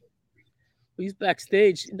work. He's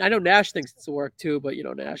backstage. I know Nash thinks it's a work too, but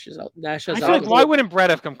Nash is out. I feel like why wouldn't Brett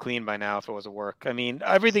have come clean by now if it was a work? I mean,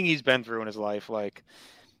 everything he's been through in his life, like,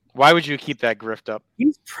 why would you keep that grift up?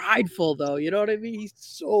 He's prideful, though. You know what I mean? He's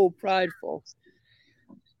so prideful.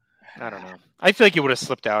 I don't know. I feel like he would have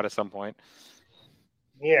slipped out at some point.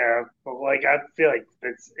 Yeah, but like I feel like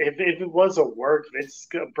if it was a work,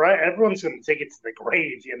 everyone's going to take it to the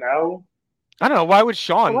grave, you know. I don't know. Why would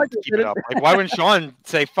Shawn keep it up? Like, why wouldn't Shawn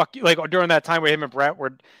say "fuck you"? Like during that time where him and Brett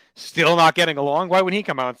were still not getting along, why wouldn't he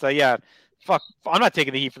come out and say, "Yeah, fuck, I'm not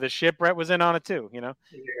taking the heat for this shit"? Brett was in on it too, you know.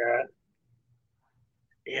 Yeah.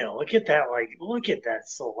 Yeah, look at that! Like, look at that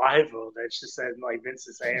saliva that's just in like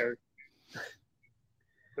Vince's hair.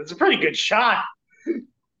 It's a pretty good shot.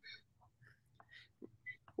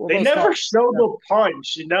 They never show the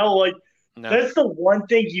punch, you know. Like that's the one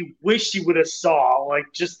thing you wish you would have saw, like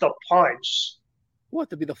just the punch. What,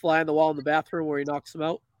 to be the fly on the wall in the bathroom where he knocks him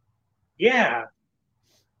out? Yeah.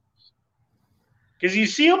 Because you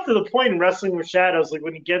see up to the point in Wrestling with Shadows, like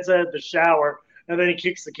when he gets out of the shower and then he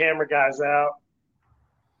kicks the camera guys out.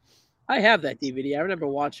 I have that DVD. I remember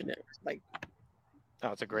watching it. Like,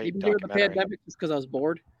 it's a great during documentary. the pandemic, just because I was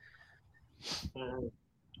bored.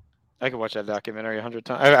 I could watch that documentary 100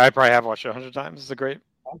 times. I probably have watched it 100 times. It's a great.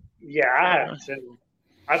 Yeah, I have too.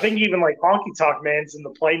 I think even like Honky Tonk Man's in the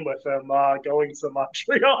plane with him going to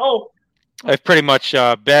Montreal. I've pretty much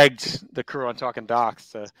begged the crew on Talking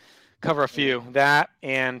Docs to cover a few. That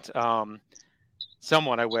and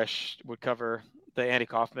someone I wish would cover the Andy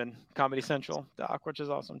Kaufman Comedy Central doc, which is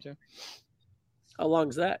awesome too. How long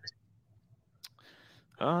is that?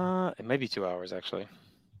 It may be 2 hours actually.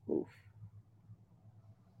 Oof.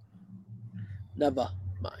 Never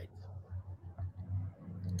mind.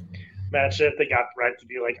 Imagine if they got Brett to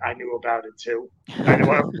be like, I knew about it too. I knew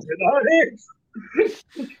I was in on it.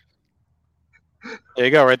 There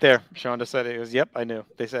you go, right there. Shawn just said it. It was, yep, I knew.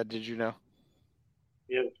 They said, did you know?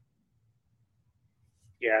 Yep.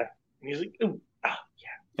 Yeah. And he's like, ooh, yeah.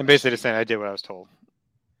 And basically just saying, I did what I was told.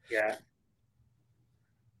 Yeah.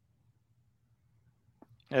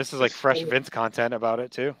 And this is like fresh Vince content about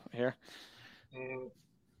it too here.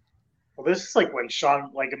 Well, this is like when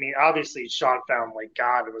Shawn, like, I mean, obviously Shawn found like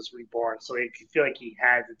God and was reborn, so I feel like he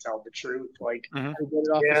had to tell the truth. Like, To get it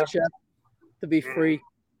off his chest to be free.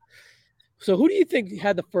 So who do you think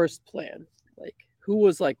had the first plan? Like, who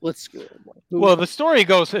was like, let's screw him? Like, Well, the story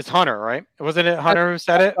goes it's Hunter, right? Wasn't it Hunter who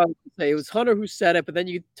said it? It was Hunter who said it, but then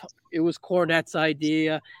it was Cornette's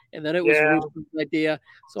idea, and then it was Russo's idea.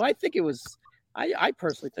 So I think it was. I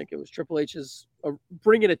personally think it was Triple H's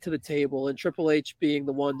bringing it to the table, and Triple H being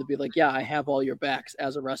the one to be like, yeah, I have all your backs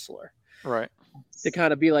as a wrestler. Right. To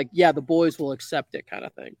kind of be like, yeah, the boys will accept it kind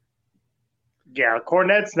of thing. Yeah,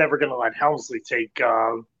 Cornette's never going to let Helmsley take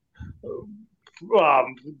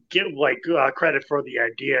get credit for the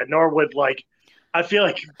idea, nor would I feel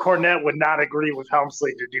like Cornette would not agree with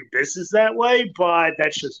Helmsley to do business that way, but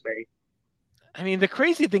that's just me. I mean, the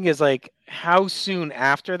crazy thing is how soon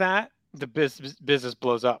after that the business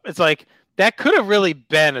blows up. It's like that could have really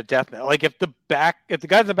been a death knell. Like if the guys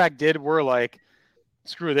in the back were like,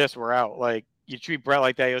 screw this, we're out. Like you treat Brett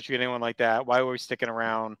like that, you'll treat anyone like that. Why were we sticking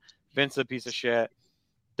around? Vince a piece of shit.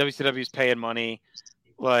 WCW's paying money.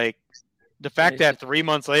 Like the fact that 3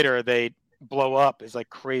 months later they blow up is like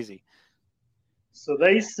crazy. So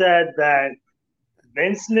they said that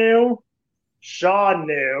Vince knew, Shawn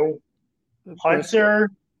knew,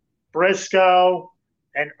 Hunter, Briscoe,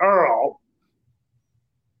 and Earl.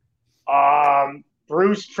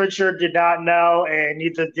 Bruce Pritchard did not know, and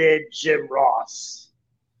neither did Jim Ross.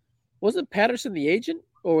 Wasn't Patterson the agent,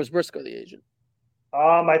 or was Briscoe the agent?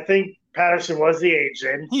 I think Patterson was the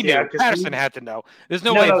agent. He knew. Patterson had to know. There's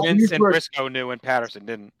no way Vince and Briscoe knew and Patterson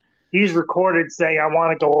didn't. He's recorded saying, I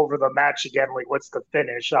want to go over the match again. Like, what's the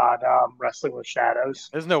finish on Wrestling with Shadows?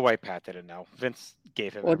 There's no way Pat didn't know. Vince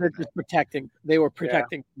gave him. Well, they're just protecting. They were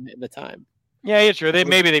protecting the time. Yeah, true.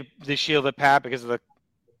 They shielded Pat because of the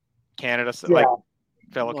Canada,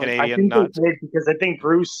 fellow Canadian nuts. Because I think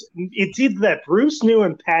Bruce, it's either that Bruce knew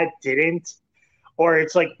and Pat didn't, or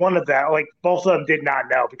it's like one of that. Like both of them did not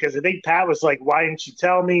know, because I think Pat was like, "Why didn't you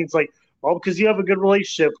tell me?" It's like, well, because you have a good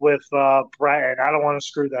relationship with Brett, and I don't want to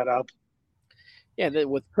screw that up. Yeah, then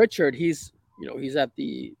with Pritchard, he's at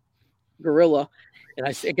the Gorilla, and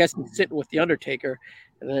I guess he's sitting with the Undertaker,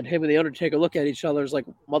 and then him and the Undertaker look at each other. It's like,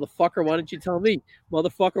 motherfucker, why didn't you tell me?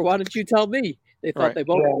 Motherfucker, why didn't you tell me? They thought they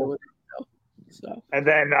both knew it. So. And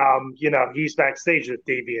then he's backstage with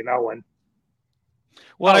Davey and Owen.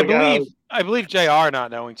 Well, I believe JR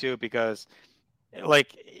not knowing too, because are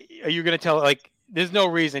you going to tell there's no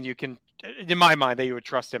reason you can, in my mind, that you would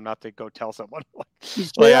trust him not to go tell someone.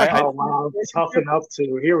 Wow, tough enough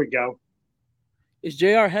to. Here we go. Is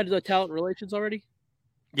JR head of the talent relations already?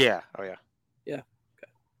 Yeah. Oh yeah. Yeah.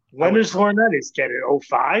 Okay. When does Laurinaitis get it?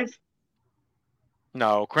 05?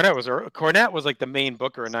 No, Cornette was like the main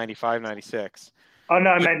booker in 95, 96. Oh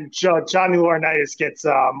no, I meant Johnny Laurinaitis gets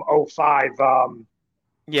 05.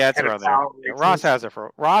 Yeah, it's around there. Yeah, Ross has it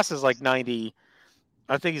for. Ross is like 90.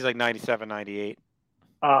 I think he's like 97, 98.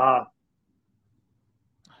 Yeah,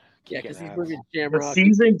 because he's bringing Jamrock. The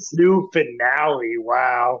season 2 finale.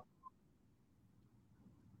 Wow.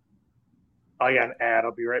 I got an ad.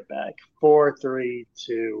 I'll be right back. 4, 3,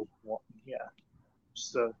 2, 1. Yeah.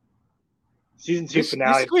 Just season 2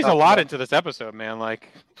 finale. You squeeze a lot into this episode, man. We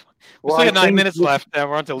still got 9 minutes left, and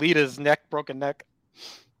we're on to Lita's broken neck.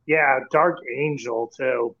 Yeah, Dark Angel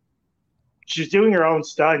too. She's doing her own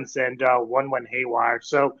stunts, and one went haywire.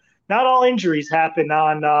 So not all injuries happen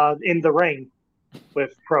on in the ring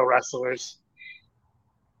with pro wrestlers.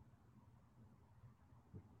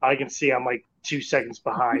 I can see I'm like 2 seconds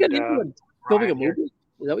behind. Filming a movie?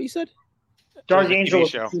 Is that what you said? Dark Angel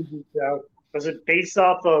show. Was it based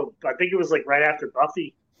off of? I think it was right after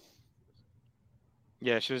Buffy.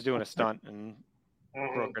 Yeah, she was doing a stunt and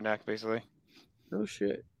broke her neck, basically. Oh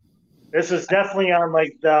shit! This is definitely on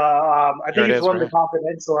the. I think it's one of the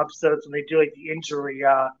confidential episodes when they do the injury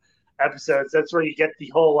episodes. That's where you get the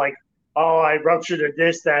whole I ruptured a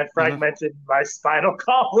disc that fragmented my spinal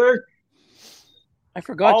column. I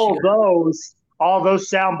forgot. All those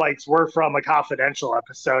sound bites were from a confidential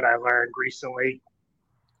episode I learned recently.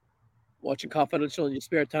 Watching Confidential in your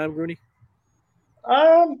spare time, Grooney?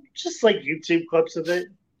 Just YouTube clips of it.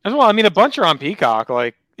 As well, I mean, a bunch are on Peacock.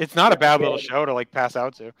 It's not a bad little show to pass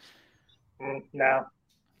out to. No.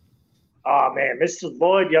 Oh man, Mr.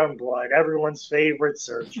 Lloyd Youngblood, everyone's favorite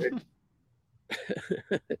surgeon.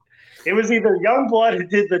 It was either Youngblood who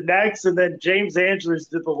did the necks, and then James Andrews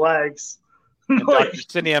did the legs. And Dr.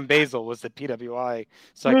 Sidney M. Basil was the PWI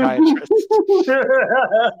psychiatrist.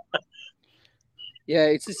 Yeah,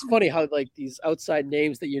 it's just funny how these outside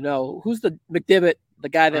names that who's the McDivitt, the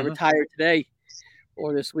guy that retired today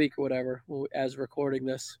or this week or whatever, as recording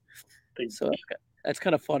this. So that's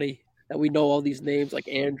kind of funny. that we know all these names like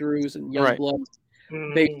Andrews and Right. Youngblood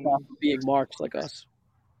based off of being marks like us.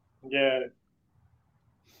 Yeah.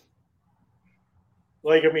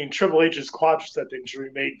 Like, I mean, Triple H's quadricep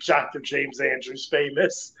injury made Dr. James Andrews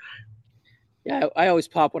famous. Yeah, I always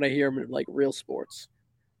pop when I hear him in like real sports.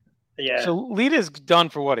 Yeah. So Lita's done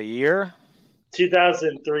for what, a year?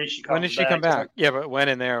 2003, she comes back. When did she come back? Yeah, but when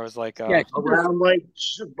in there was like around like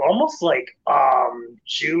almost like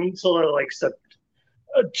June till like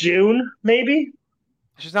June maybe.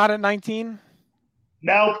 She's not at 19.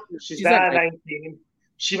 No, she's not at 19.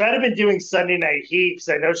 She might have been doing Sunday Night Heat because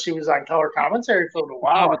I know she was on color commentary for a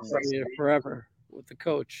while. Forever with the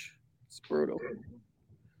coach. It's brutal.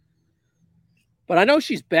 But I know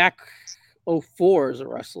she's back 04 as a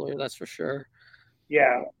wrestler, that's for sure.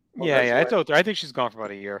 Yeah. Well, yeah. I think she's gone for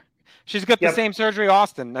about a year. She's got the same surgery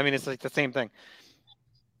Austin. I mean, it's like the same thing.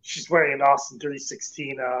 She's wearing an Austin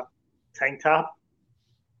 316 tank top.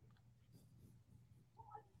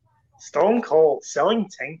 Stone Cold selling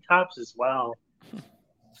tank tops as well.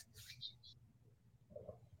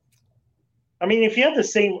 I mean, if you have the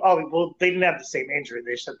same, they didn't have the same injury.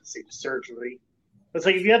 They just had the same surgery. It's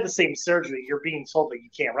like if you have the same surgery, you're being told that you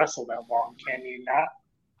can't wrestle that long, can you not?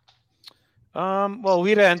 Well,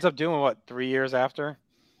 Lita ends up doing what 3 years after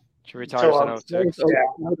she retires in 06.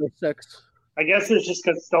 Yeah. 06. I guess it's just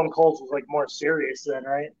because Stone Cold was like more serious then,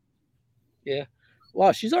 right? Yeah.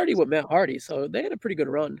 Wow, she's already with Matt Hardy, so they had a pretty good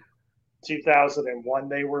run. 2001,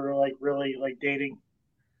 they were like really like dating.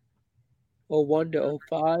 01 to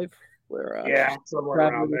 05. Where, somewhere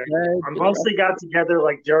around there. Unless they got together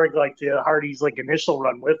like during like the Hardy's like initial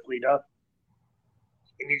run with Lita,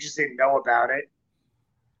 and you just didn't know about it.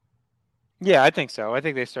 Yeah, I think so. I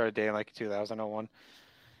think they started dating like 2001.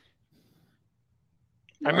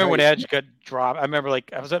 I remember when Edge got dropped. I remember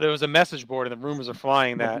there was a message board and the rumors are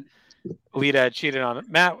flying that Lita had cheated on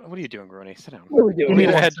Matt. What are you doing, Grooney? Sit down. What are we doing?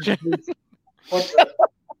 Lita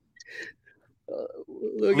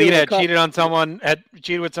had cheated on someone, had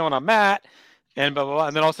cheated with someone on Matt, and blah, blah, blah.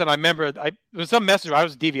 And then all of a sudden I remember there was some message. I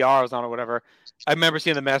was DVR, I was on or whatever. I remember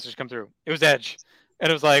seeing the message come through. It was Edge. And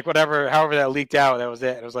it was like, however that leaked out, that was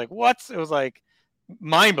it. It was like, what? It was like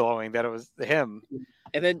mind blowing that it was him.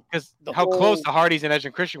 And then because close the Hardys and Edge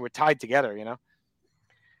and Christian were tied together, you know?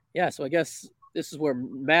 Yeah, so I guess this is where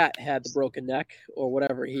Matt had the broken neck or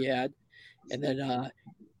whatever he had. And then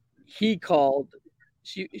he called.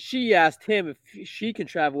 She asked him if she can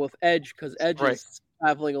travel with Edge because Edge is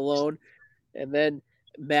traveling alone. And then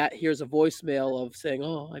Matt hears a voicemail of saying,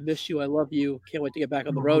 "Oh, I miss you. I love you. Can't wait to get back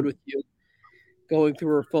on the road with you." Going through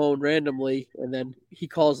her phone randomly. And then he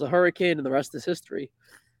calls the Hurricane and the rest is history.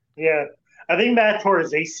 Yeah. I think Matt tore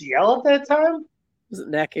his ACL at that time. Was it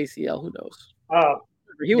neck ACL? Who knows?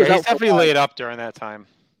 He's definitely laid up during that time.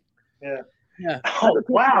 Yeah. Yeah. Oh,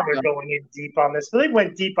 wow. They're going in deep on this. But they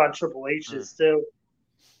went deep on Triple H's too.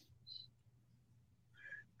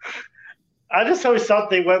 I just always thought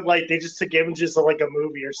they went like they just took images of like a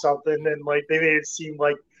movie or something, and like they made it seem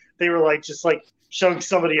like they were like just like showing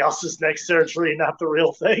somebody else's neck surgery, not the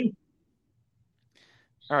real thing.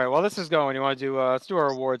 All right, well, this is going. You want to do? Let's do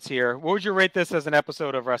our awards here. What would you rate this as an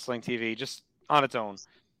episode of Wrestling TV, just on its own?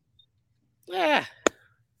 Yeah, I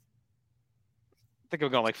think we're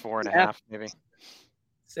going like 4.5, maybe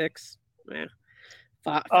 6. Yeah,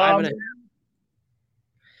 5.5.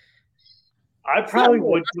 I probably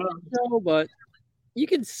would go, but you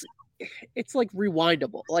can. It's like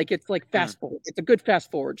rewindable. Like it's like fast forward. It's a good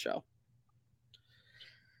fast forward show.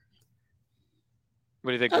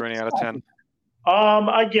 What do you think, Bernie, out of 10?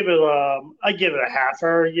 I give it a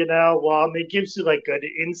halfer. You know, it gives you like good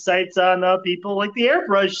insights on people. Like the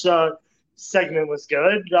airbrush segment was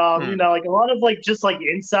good. You know, like a lot of like just like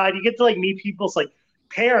inside, you get to like meet people's like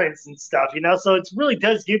parents and stuff. You know, so it really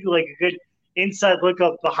does give you like a good inside look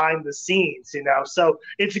up behind the scenes, you know. So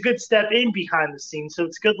it's a good step in behind the scenes. So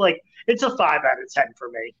it's good. Like it's a 5 out of 10 for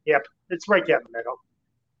me. Yep, it's right down the middle.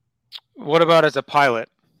 What about as a pilot?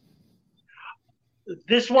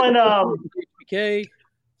 This one, okay.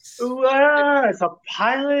 As a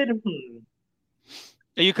pilot.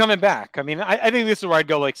 Are you coming back? I mean, I think this is where I'd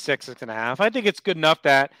go like 6.5. I think it's good enough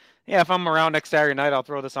that if I'm around next Saturday night, I'll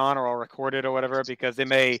throw this on or I'll record it or whatever because they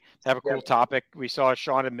may have a cool topic. We saw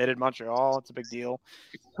Shawn admitted Montreal. It's a big deal.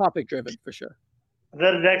 Topic driven for sure. And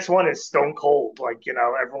then the next one is Stone Cold. Like, you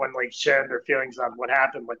know, everyone like sharing their feelings on what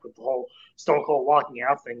happened, like with the whole Stone Cold walking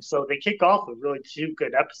out thing. So they kick off with really 2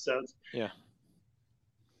 good episodes. Yeah.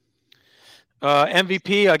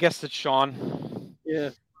 MVP, I guess it's Shawn.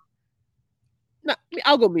 Yeah. No,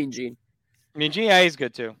 I'll go Mean Gene. Mean Gene, yeah, he's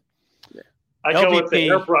good too. Yeah. I go with the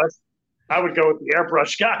airbrush. I would go with the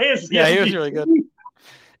airbrush guy. Yeah, he was really good.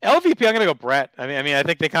 LVP, I'm gonna go Brett. I mean, I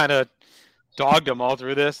think they kind of dogged him all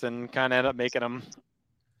through this and kind of ended up making him.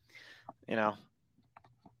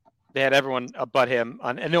 They had everyone but him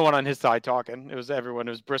and no one on his side talking. It was everyone.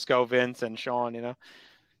 It was Briscoe, Vince, and Shawn. I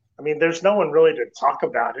mean, there's no one really to talk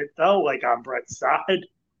about it though. Like on Brett's side,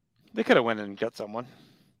 they could have went and got someone.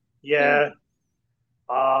 Yeah.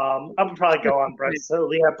 I would probably go on Brett's. So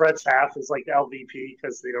Brett's half is like the LVP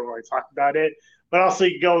because they don't really talk about it. But also,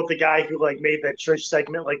 you go with the guy who like made that Trish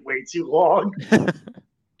segment like way too long.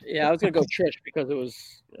 Yeah, I was gonna go Trish because it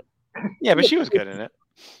was. Yeah, but she was good in it.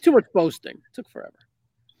 Too much boasting. It took forever.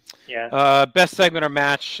 Yeah. Best segment or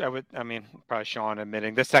match? Probably Shawn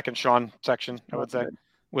admitting the second Shawn section. I would say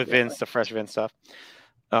with Vince, the fresh Vince stuff.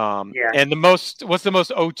 And what's the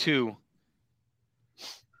most O2?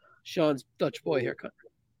 Shawn's Dutch boy haircut.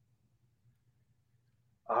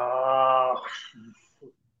 Oh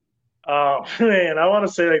man, I want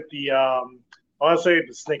to say like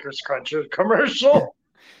the Snickers Cruncher commercial.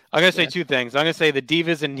 I'm gonna say two things. I'm gonna say the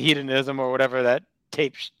Divas and Hedonism or whatever that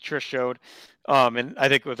tape Trish showed. And I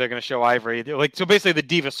think what they're gonna show Ivory, so basically the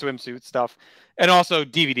Diva swimsuit stuff, and also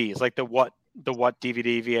DVDs, like the what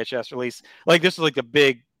DVD VHS release. Like this was like the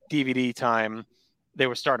big DVD time. They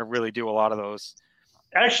were starting to really do a lot of those.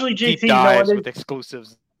 Actually, JT, deep dives with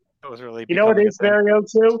exclusives. That was really. You know what is very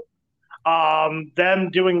O2? Them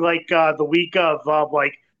doing like the week of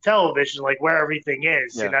like television, like where everything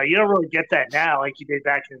is. Yeah. You don't really get that now like you did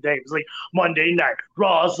back in the day. It was like Monday night,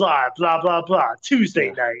 Raw's live, blah blah blah.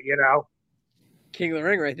 Tuesday night, King of the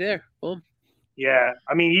Ring right there. Boom. Yeah,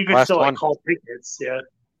 I mean you could Last still one. like call tickets. Yeah,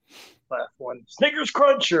 last one. Snickers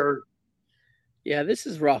Cruncher. Yeah, this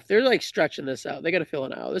is rough. They're like stretching this out. They got to fill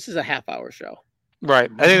an hour. This is a half-hour show.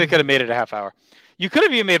 Right. I think they could have made it a half hour. You could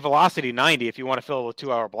have even made Velocity 90 if you want to fill a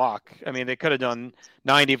 2-hour block. I mean, they could have done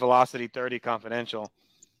 90 Velocity, 30 Confidential.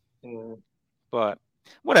 But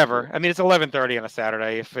whatever. I mean, it's 11:30 on a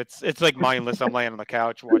Saturday. If it's like mindless, I'm laying on the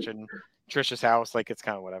couch watching Trish's house. Like it's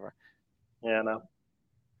kind of whatever. Yeah, no.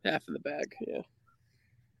 Half in the bag. Yeah.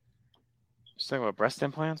 Just thinking about breast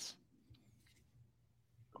implants.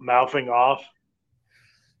 Mouthing off.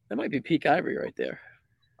 That might be peak Ivory right there.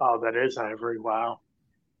 Oh, that is Ivory. Wow.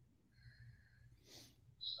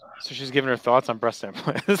 So she's giving her thoughts on breast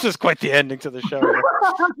implants. This is quite the ending to the show.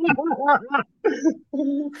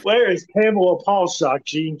 Where is Pamela Paulshock,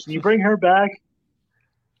 Gene? Can you bring her back?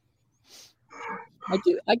 I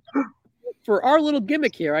do. For our little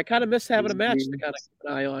gimmick here, I kind of miss having a match to kind of keep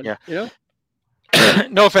an eye on. Yeah.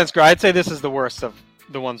 No offense, Gray. I'd say this is the worst of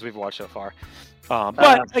the ones we've watched so far.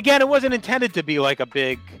 But again, it wasn't intended to be like a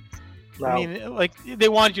big. No. I mean, like they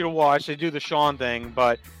want you to watch. They do the Shawn thing,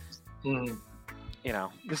 but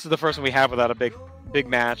this is the first one we have without a big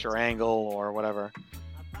match or angle or whatever.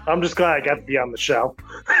 I'm just glad I got to be on the show.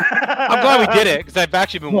 I'm glad we did it because I've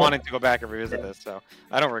actually been wanting to go back and revisit this, so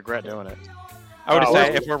I don't regret doing it. I would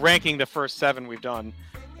say if we're ranking the first 7 we've done,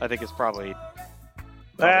 I think it's probably.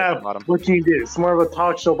 What can you do? It's more of a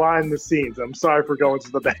talk show behind the scenes. I'm sorry for going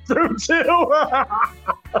to the bathroom too.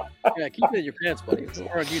 Yeah, keep it in your pants, buddy.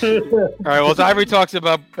 We're on YouTube. All right. Well, as Ivory talks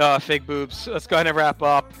about fake boobs, let's go ahead and wrap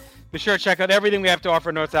up. Be sure to check out everything we have to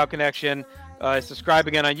offer North-South Connection. Subscribe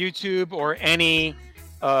again on YouTube or any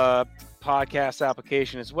podcast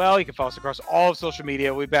application as well. You can follow us across all of social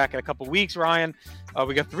media. We'll be back in a couple weeks, Ryan.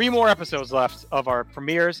 We got 3 more episodes left of our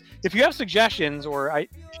premieres. If you have suggestions or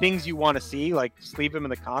things you want to see, just leave them in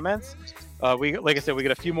the comments. Like I said, we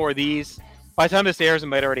got a few more of these. By the time this airs, we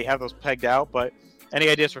might already have those pegged out. But any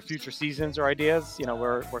ideas for future seasons or ideas,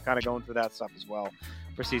 we're kind of going through that stuff as well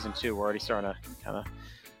for season 2. We're already starting to kind of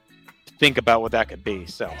think about what that could be.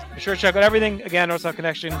 So be sure to check out everything. Again, North-South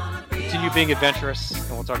Connection. Continue being adventurous,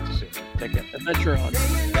 and we'll talk to you soon. Take care. Adventure on.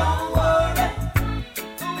 Don't worry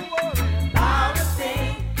about a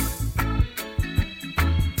thing.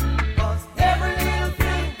 'Cause every little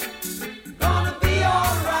thing gonna be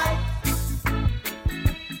alright.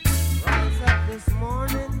 Rise up this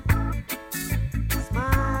morning,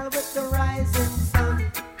 smile with the rising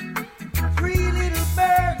sun. 3 little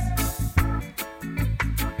birds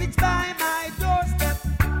pitch by my doorstep,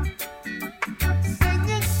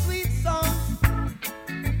 singing sweet songs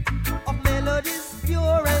of melodies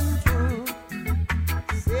pure and